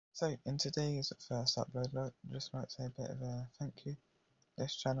So, in today's first upload, I'd just like to say a bit of a thank you.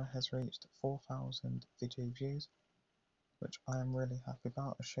 This channel has reached 4,000 video views, which I am really happy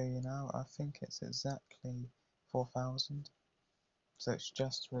about. I'll show you now. I think it's exactly 4,000. So it's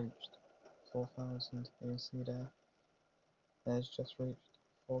just reached 4,000. You can see there. There's just reached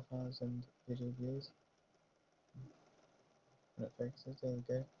 4,000 video views. And it focuses. There you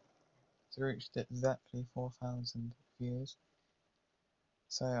go. It's reached exactly 4,000 views.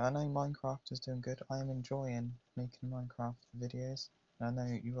 So I know Minecraft is doing good. I am enjoying making Minecraft videos. And I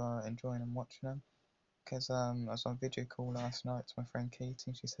know you are enjoying and watching them. Because I was on a video call last night to my friend Katie,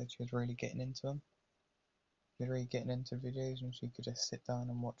 and she said she was really getting into them. She was really getting into videos, and she could just sit down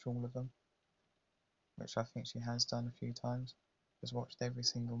and watch all of them, which I think she has done a few times. Just watched every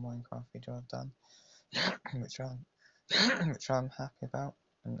single Minecraft video I've done, which I'm happy about.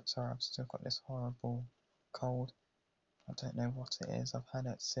 And sorry, I've still got this horrible cold. I don't know what it is. I've had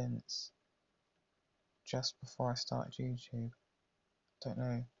it since just before I started YouTube. Don't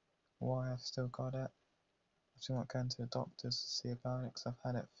know why I've still got it. I'm still not going to the doctors to see about it because I've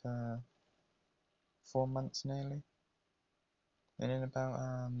had it for 4 months nearly. And in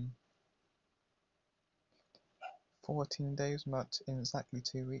about 14 days, but in exactly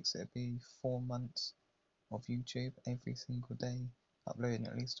 2 weeks, it'll be 4 months of YouTube every single day, uploading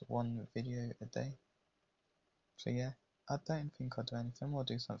at least one video a day. So yeah, I don't think I'll do anything. I'll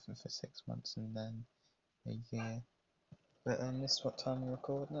do something for 6 months and then a year. But this is what time I'm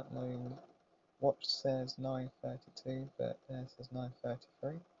recording it. My watch says 9:32, but there says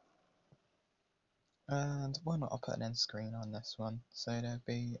 9:33. And why not? I'll put an end screen on this one. So there'll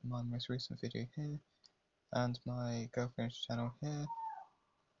be my most recent video here, and my girlfriend's channel here,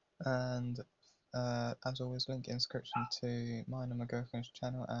 and as always, link in description to mine and my girlfriend's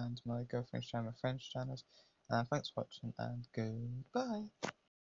channel and my girlfriend's channel and my friend's channels. And thanks for watching, and goodbye.